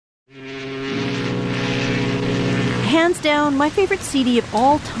hands down, my favorite CD of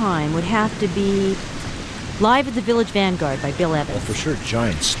all time would have to be Live at the Village Vanguard by Bill Evans. Well, for sure,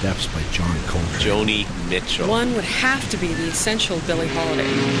 Giant Steps by John Coltrane. Joni Mitchell. One would have to be the essential Billie Holiday.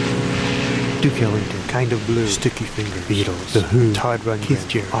 Duke Ellington, Kind of Blue, Sticky Fingers, Beatles, The Who, Todd Rundgren, Keith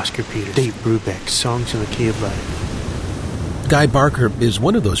Jarrett, Oscar Peterson, Dave Brubeck, Songs in the Key of Life. Guy Barker is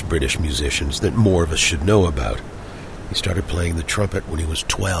one of those British musicians that more of us should know about. He started playing the trumpet when he was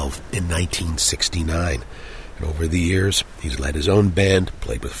 12 in 1969. And over the years, he's led his own band,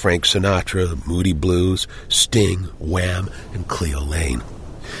 played with Frank Sinatra, the Moody Blues, Sting, Wham, and Cleo Lane.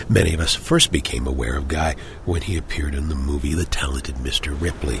 Many of us first became aware of Guy when he appeared in the movie The Talented Mr.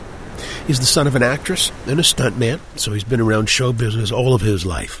 Ripley. He's the son of an actress and a stuntman, so he's been around show business all of his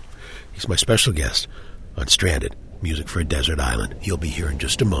life. He's my special guest on Stranded, Music for a Desert Island. He'll be here in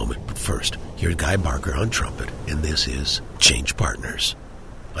just a moment, but first, here's Guy Barker on trumpet, and this is Change Partners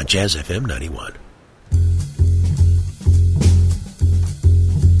on Jazz FM 91.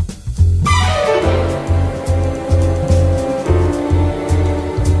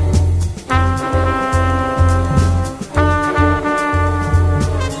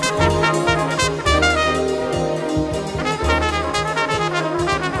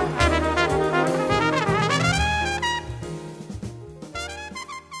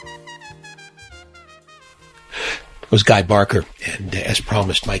 Was Guy Barker, and as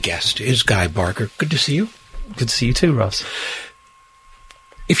promised, my guest is Guy Barker. Good to see you. Good to see you too, Ross.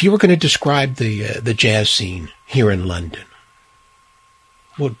 If you were going to describe the jazz scene here in London,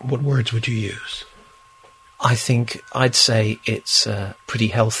 what words would you use? I think I'd say it's pretty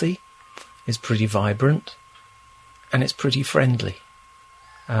healthy, it's pretty vibrant, and it's pretty friendly.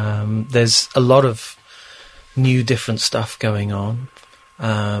 There's a lot of new, different stuff going on.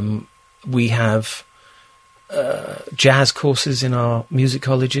 We have jazz courses in our music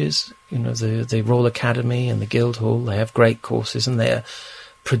colleges, you know, the Royal Academy and the Guildhall. They have great courses, and they're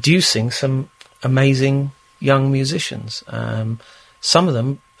producing some amazing young musicians. Some of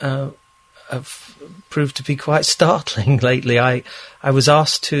them have proved to be quite startling lately. I was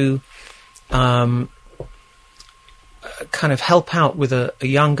asked to kind of help out with a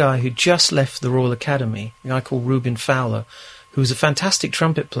young guy who just left the Royal Academy, a guy called Reuben Fowler, who's a fantastic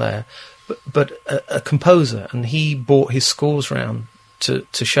trumpet player, but a composer, and he brought his scores round to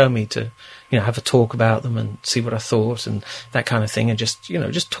show me, to, you know, have a talk about them and see what I thought and that kind of thing, and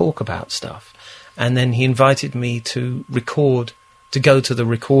just talk about stuff. And then he invited me to go to the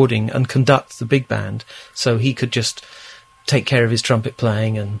recording and conduct the big band, so he could just take care of his trumpet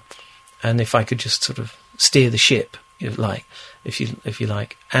playing, and if I could just sort of steer the ship, if you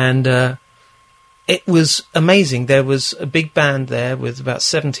like. And it was amazing. There was a big band there with about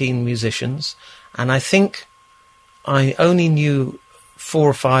 17 musicians, and I think I only knew 4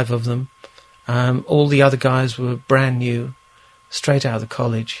 or 5 of them. All the other guys were brand new, straight out of the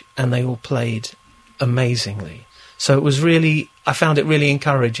college, and they all played amazingly. So it was I found it really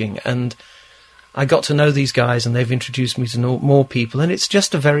encouraging, and I got to know these guys, and they've introduced me to more people, and it's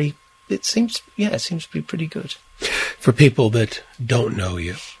just it seems to be pretty good. For people that don't know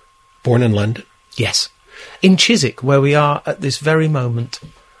you, born in London? Yes, in Chiswick, where we are at this very moment.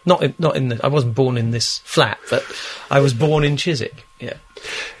 I wasn't born in this flat, but I was born in Chiswick. Yeah.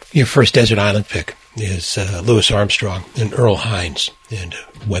 Your first desert island pick is Louis Armstrong and Earl Hines and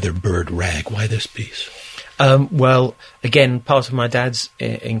Weatherbird Rag. Why this piece? Well, again, part of my dad's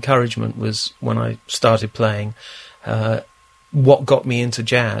encouragement was when I started playing. What got me into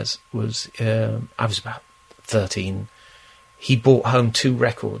jazz was I was about 13. He brought home 2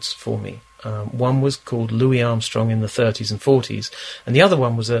 records for me. One was called Louis Armstrong in the 30s and 40s, and the other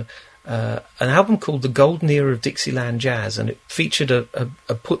one was an album called The Golden Era of Dixieland Jazz, and it featured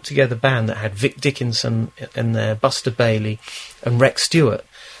a put-together band that had Vic Dickinson in there, Buster Bailey, and Rex Stewart.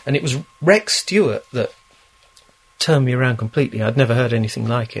 And it was Rex Stewart that turned me around completely. I'd never heard anything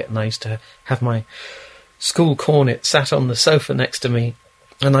like it, and I used to have my school cornet sat on the sofa next to me,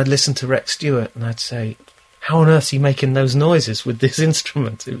 and I'd listen to Rex Stewart, and I'd say, how on earth are you making those noises with this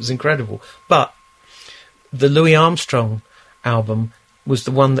instrument? It was incredible. But the Louis Armstrong album was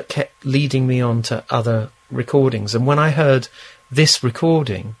the one that kept leading me on to other recordings. And when I heard this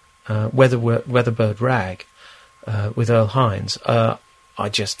recording, Weatherbird Rag, with Earl Hines, I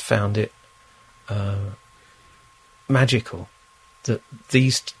just found it magical that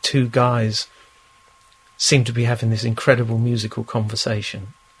these 2 guys seemed to be having this incredible musical conversation,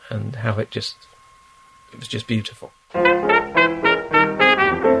 and how it was just beautiful.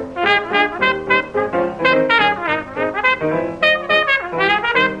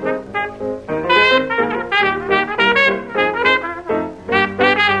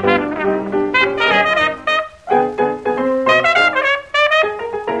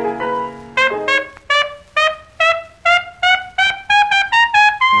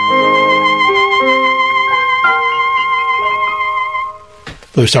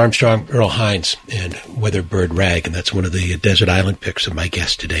 Louis Armstrong, Earl Hines, and Weatherbird Rag, and that's one of the Desert Island picks of my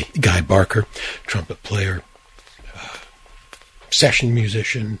guest today. Guy Barker, trumpet player, session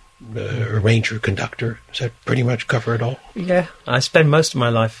musician, arranger, conductor. Does that pretty much cover it all? Yeah, I spend most of my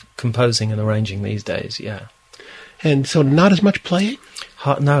life composing and arranging these days, yeah. And so not as much playing?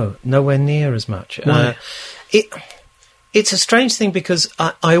 No, nowhere near as much. Why? It's a strange thing because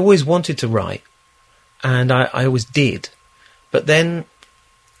I always wanted to write, and I always did. But then,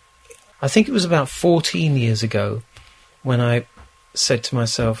 I think it was about 14 years ago when I said to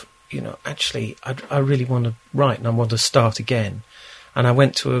myself, actually, I really want to write and I want to start again. And I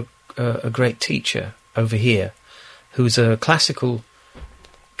went to a great teacher over here who's a classical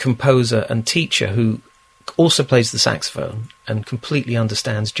composer and teacher who also plays the saxophone and completely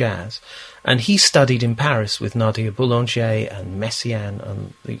understands jazz. And he studied in Paris with Nadia Boulanger and Messiaen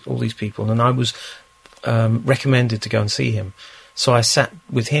and all these people. And I was recommended to go and see him. So I sat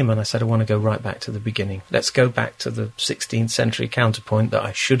with him and I said, I want to go right back to the beginning. Let's go back to the 16th century counterpoint that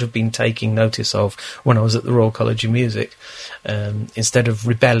I should have been taking notice of when I was at the Royal College of Music, instead of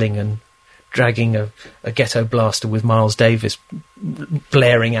rebelling and dragging a ghetto blaster with Miles Davis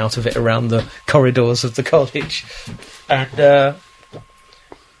blaring out of it around the corridors of the college. And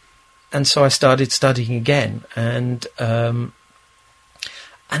so I started studying again, and it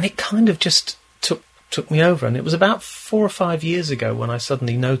kind of just took me over. And it was about 4 or 5 years ago when I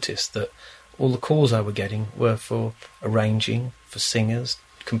suddenly noticed that all the calls I were getting were for arranging, for singers,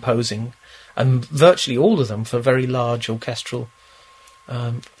 composing, and virtually all of them for very large orchestral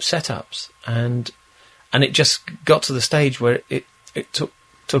setups. And it just got to the stage where it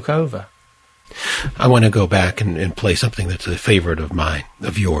took over. I want to go back and play something that's a favorite of mine,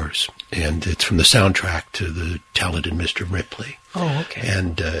 of yours, and it's from the soundtrack to The Talented Mr. Ripley. Oh, okay.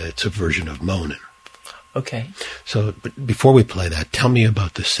 And it's a version of Moanin'. Okay. So, but before we play that, tell me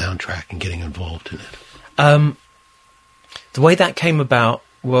about this soundtrack and getting involved in it. The way that came about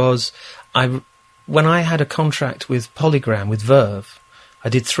was when I had a contract with Polygram, with Verve, I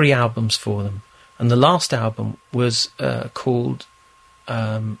did 3 albums for them. And the last album was called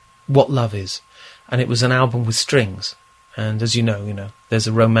What Love Is. And it was an album with strings. And as you know, there's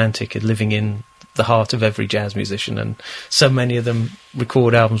a romantic living in the heart of every jazz musician. And so many of them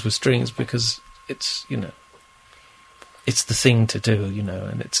record albums with strings because it's, it's the thing to do,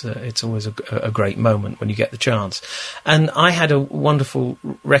 and it's always a great moment when you get the chance. And I had a wonderful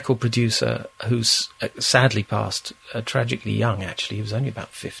record producer who's sadly passed, tragically young, actually. He was only about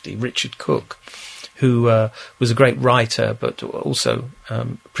 50, Richard Cook, who was a great writer, but also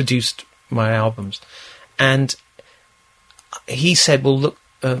produced my albums. And he said, well, look,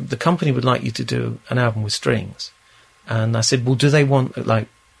 the company would like you to do an album with strings. And I said, well, do they want,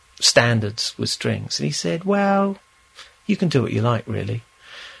 standards with strings? And he said, well, you can do what you like, really.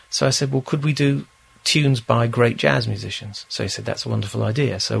 So I said, well, could we do tunes by great jazz musicians? So he said, that's a wonderful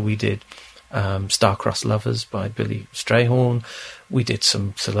idea. So we did Star-Crossed Lovers by Billy Strayhorn. We did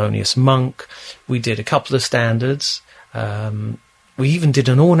some Thelonious Monk. We did a couple of standards. We even did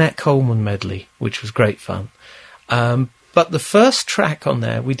an Ornette Coleman medley, which was great fun. But the first track on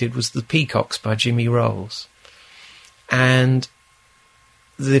there we did was The Peacocks by Jimmy Rolls. And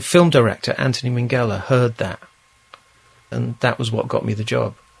the film director, Anthony Minghella, heard that. And that was what got me the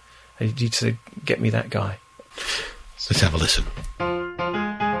job. I needed to get me that guy. Let's have a listen.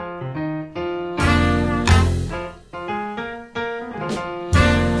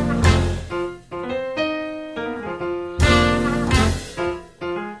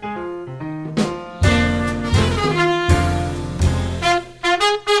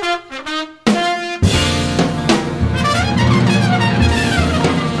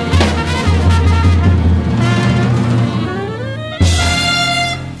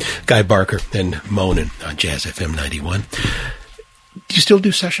 Guy Barker and Moanin' on Jazz FM 91. Do you still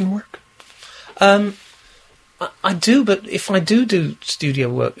do session work? I do, but if I do studio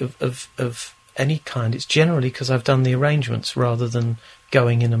work of any kind, it's generally because I've done the arrangements rather than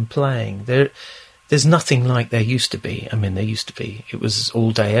going in and playing. There's nothing like there used to be. I mean, there used to be. It was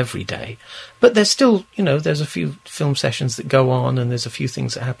all day, every day. But there's still, there's a few film sessions that go on and there's a few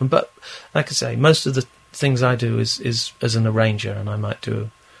things that happen. But like I say, most of the things I do is as an arranger, and I might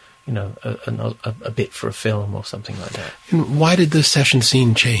do a bit for a film or something like that. And why did the session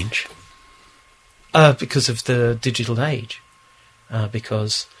scene change? Because of the digital age.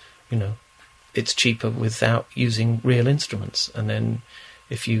 Because, it's cheaper without using real instruments. And then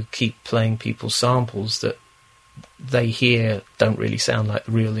if you keep playing people's samples that they hear don't really sound like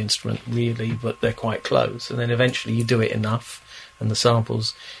the real instrument, really, but they're quite close. And then eventually you do it enough and the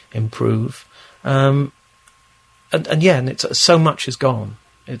samples improve. and it's so much has gone.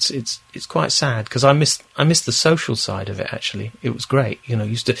 It's quite sad because I miss the social side of it. Actually, it was great.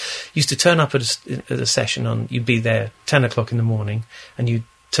 Used to turn up at a session you'd be there 10 o'clock in the morning, and you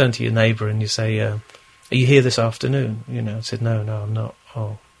turn to your neighbour and you say, "Are you here this afternoon?" I said, "No, I'm not."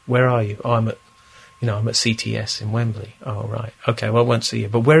 "Oh, where are you?" "Oh, I'm at CTS in Wembley." "Oh, right, okay. Well, I won't see you.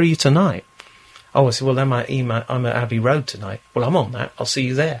 But where are you tonight?" "Oh," I said, "Well, I'm at Abbey Road tonight." "Well, I'm on that. I'll see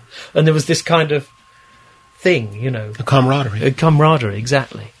you there." And there was this kind of thing, A camaraderie. A camaraderie,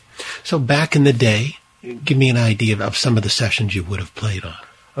 exactly. So back in the day, give me an idea of some of the sessions you would have played on.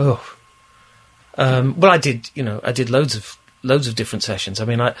 Oh, well, I did loads of different sessions. I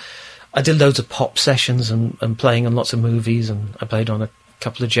mean, I did loads of pop sessions and playing on lots of movies, and I played on a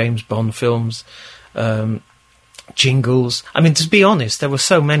couple of James Bond films, jingles. I mean, to be honest, there were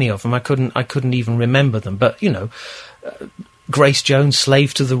so many of them I couldn't even remember them. But Grace Jones'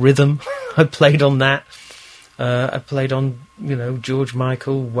 "Slave to the Rhythm," I played on that. I played on, George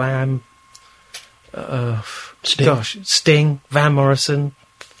Michael, Wham, Sting, Van Morrison.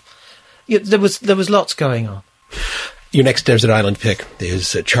 Yeah, there was lots going on. Your next Desert Island pick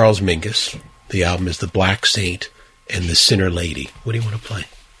is Charles Mingus. The album is The Black Saint and The Sinner Lady. What do you want to play?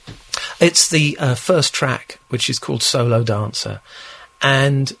 It's the first track, which is called Solo Dancer.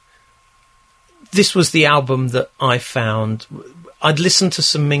 And this was the album that I found. I'd listened to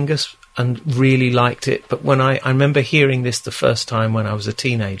some Mingus and really liked it, but when I remember hearing this the first time when I was a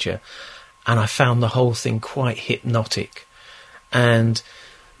teenager, and I found the whole thing quite hypnotic, and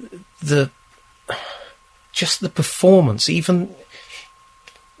the performance, even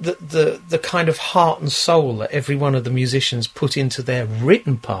the kind of heart and soul that every one of the musicians put into their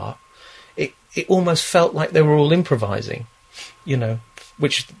written part, it almost felt like they were all improvising,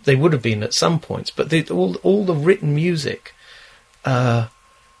 which they would have been at some points, but all the written music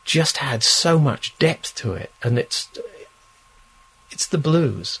just had so much depth to it, and it's the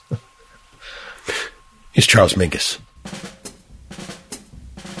blues. It's Charles Mingus.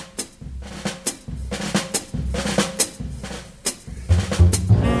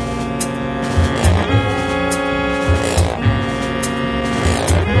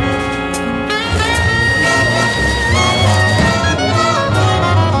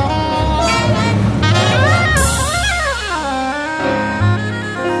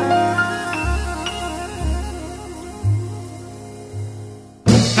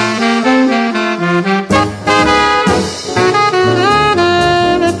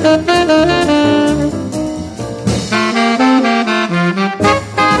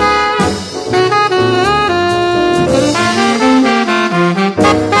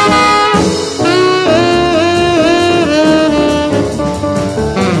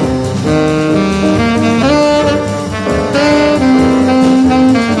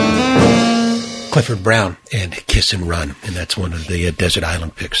 Clifford Brown and Kiss and Run, and that's one of the Desert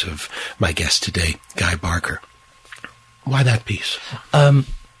Island picks of my guest today, Guy Barker. Why that piece?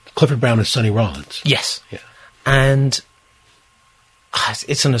 Clifford Brown and Sonny Rollins. Yes. Yeah. And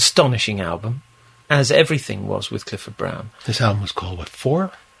it's an astonishing album, as everything was with Clifford Brown. This album was called, what,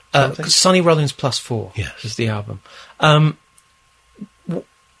 4? Sonny Rollins plus 4 yes. is the album.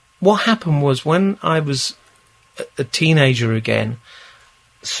 What happened was, when I was a teenager again,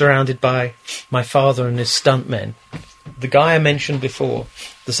 surrounded by my father and his stuntmen, the guy I mentioned before,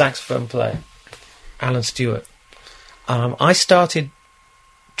 the saxophone player, Alan Stewart, I started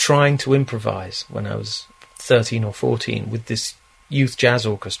trying to improvise when I was 13 or 14 with this youth jazz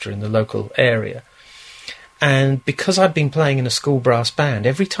orchestra in the local area. And because I'd been playing in a school brass band,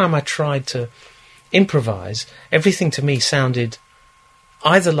 every time I tried to improvise, everything to me sounded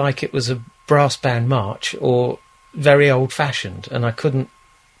either like it was a brass band march or very old-fashioned, and I couldn't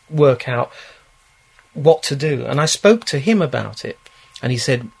work out what to do. And I spoke to him about it, and he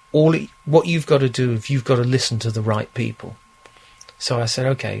said, what you've got to do is you've got to listen to the right people. So I said,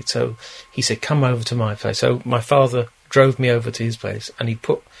 okay. So he said, come over to my place. So my father drove me over to his place, and he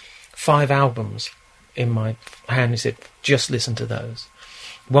put 5 albums in my hand. He said, just listen to those.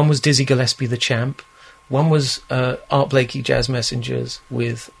 One was Dizzy Gillespie the Champ. One was Art Blakey Jazz Messengers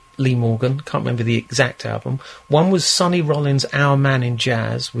with Lee Morgan, can't remember the exact album. One was Sonny Rollins' Our Man in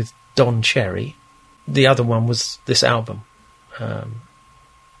Jazz with Don Cherry. The other one was this album.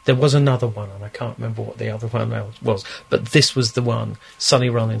 There was another one, and I can't remember what the other one was, but this was the one, Sonny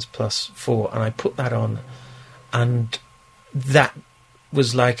Rollins plus 4, and I put that on, and that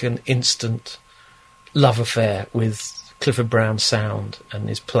was like an instant love affair with Clifford Brown's sound and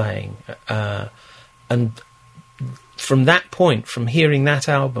his playing. And from that point, from hearing that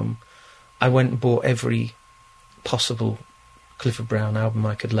album, I went and bought every possible Clifford Brown album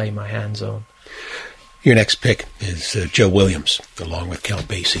I could lay my hands on. Your next pick is Joe Williams, along with Count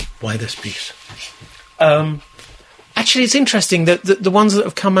Basie. Why this piece? Actually, it's interesting that the ones that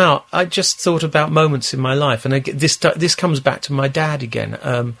have come out, I just thought about moments in my life, and this comes back to my dad again.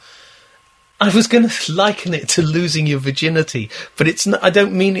 I was going to liken it to losing your virginity, but it's not, I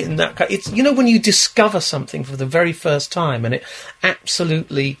don't mean it in that kind. It's, you know, when you discover something for the very first time and it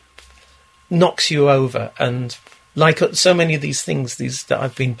absolutely knocks you over, and like so many of these things that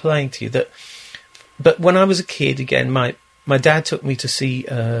I've been playing to you, but when I was a kid, again, my dad took me to see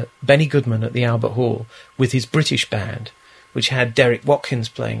Benny Goodman at the Albert Hall with his British band, which had Derek Watkins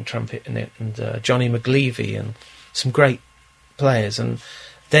playing trumpet in it, and Johnny McLeavy, and some great players. And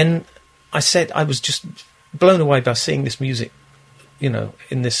then I said I was just blown away by seeing this music, you know,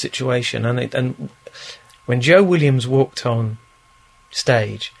 in this situation. And when Joe Williams walked on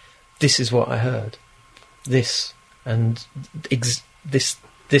stage, this is what I heard. This and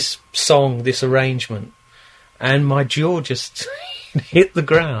this song, this arrangement, and my jaw just hit the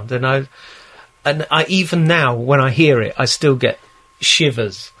ground. And I even now, when I hear it, I still get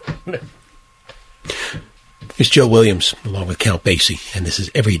shivers. It's Joe Williams, along with Count Basie, and this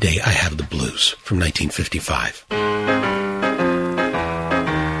is Every Day I Have the Blues from 1955.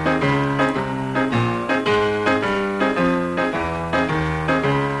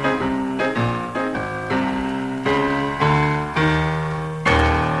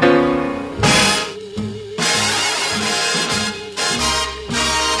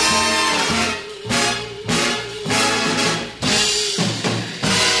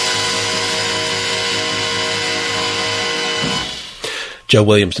 Joe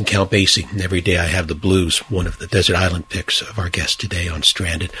Williams and Count Basie, and Every Day I Have the Blues, one of the Desert Island picks of our guest today on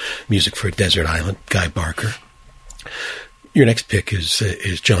Stranded. Music for Desert Island, Guy Barker. Your next pick is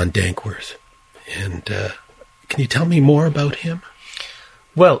John Dankworth. And can you tell me more about him?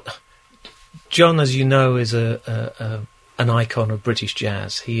 Well, John, as you know, is an icon of British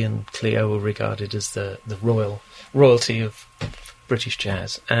jazz. He and Cleo were regarded as the royalty of British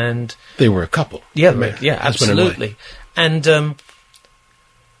jazz. And they were a couple. Yeah, absolutely. And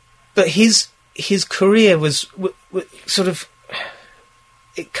but his career was sort of,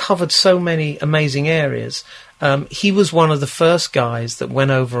 it covered so many amazing areas. He was one of the first guys that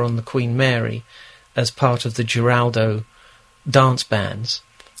went over on the Queen Mary as part of the Geraldo dance bands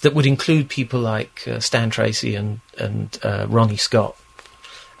that would include people like Stan Tracy and Ronnie Scott.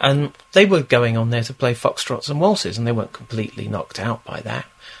 And they were going on there to play foxtrots and waltzes, and they weren't completely knocked out by that.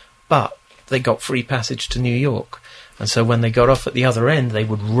 But they got free passage to New York. And so when they got off at the other end, they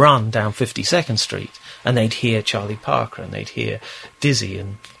would run down 52nd Street, and they'd hear Charlie Parker, and they'd hear Dizzy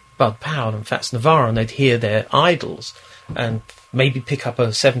and Bud Powell and Fats Navarro, and they'd hear their idols, and maybe pick up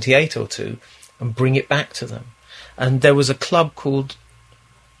a 78 or two and bring it back to them. And there was a club called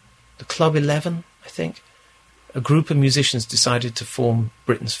the Club 11, I think. A group of musicians decided to form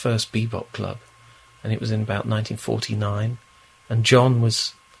Britain's first bebop club, and it was in about 1949. And John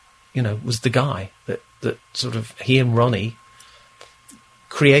was the guy that sort of, he and Ronnie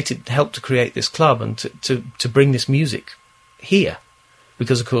helped to create this club and to bring this music here.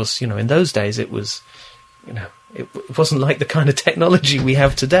 Because, of course, in those days it was, it wasn't like the kind of technology we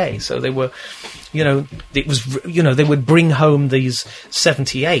have today. So they were, it was, they would bring home these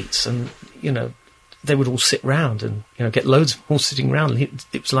 78s and, they would all sit round and, get loads of them all sitting round.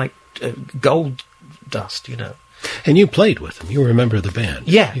 It was like gold dust, And you played with them. You were a member of the band.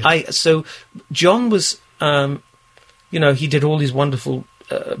 Yeah. So John was, he did all these wonderful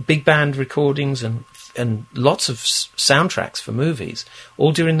big band recordings and lots of soundtracks for movies,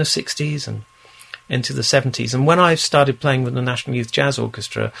 all during the 60s and into the 70s. And when I started playing with the National Youth Jazz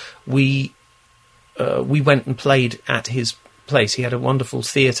Orchestra, we went and played at his place. He had a wonderful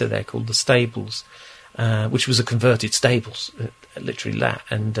theatre there called the Stables, which was a converted stables, literally that.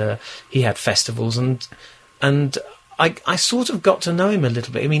 And he had festivals and I sort of got to know him a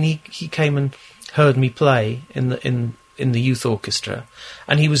little bit. I mean, he came and heard me play in the youth orchestra,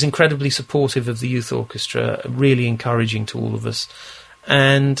 and he was incredibly supportive of the youth orchestra, really encouraging to all of us.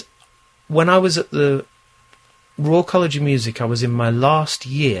 And when I was at the Royal College of Music, I was in my last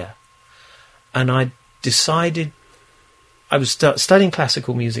year, and I decided I was studying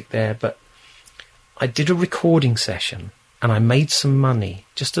classical music there, but I did a recording session. And I made some money,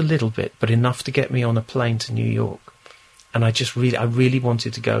 just a little bit, but enough to get me on a plane to New York. And I really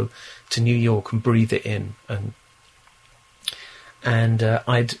wanted to go to New York and breathe it in. And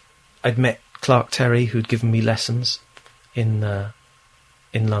I'd met Clark Terry, who'd given me lessons in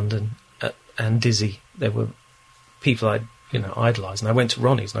London, and Dizzy. There were people I'd idolised, and I went to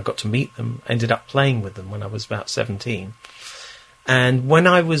Ronnie's and I got to meet them. Ended up playing with them when I was about 17. And when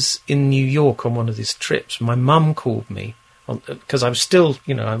I was in New York on one of these trips, my mum called me, because I was still,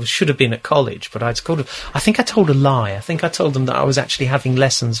 should have been at college, but I think I told a lie. I think I told them that I was actually having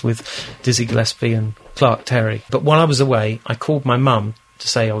lessons with Dizzy Gillespie and Clark Terry. But while I was away, I called my mum to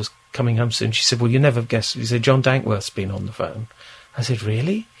say I was coming home soon. She said, well, you never guessed. She said, John Dankworth's been on the phone. I said,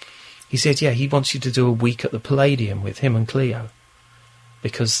 really? He said, yeah, he wants you to do a week at the Palladium with him and Cleo,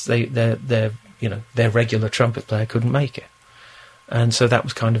 because their regular trumpet player couldn't make it. And so that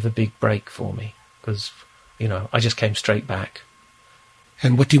was kind of a big break for me, because, I just came straight back.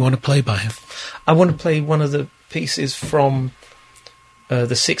 And what do you want to play by him? I want to play one of the pieces from the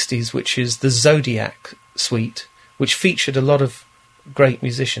 60s, which is the Zodiac Suite, which featured a lot of great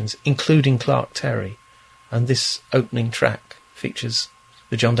musicians, including Clark Terry. And this opening track features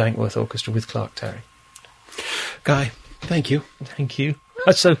the John Dankworth Orchestra with Clark Terry. Guy, thank you. Thank you.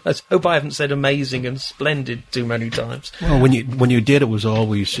 I hope I haven't said amazing and splendid too many times. Well, when you did, it was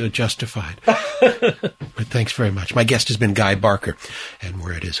always justified. But thanks very much. My guest has been Guy Barker, and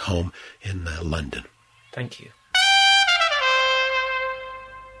we're at his home in London. Thank you.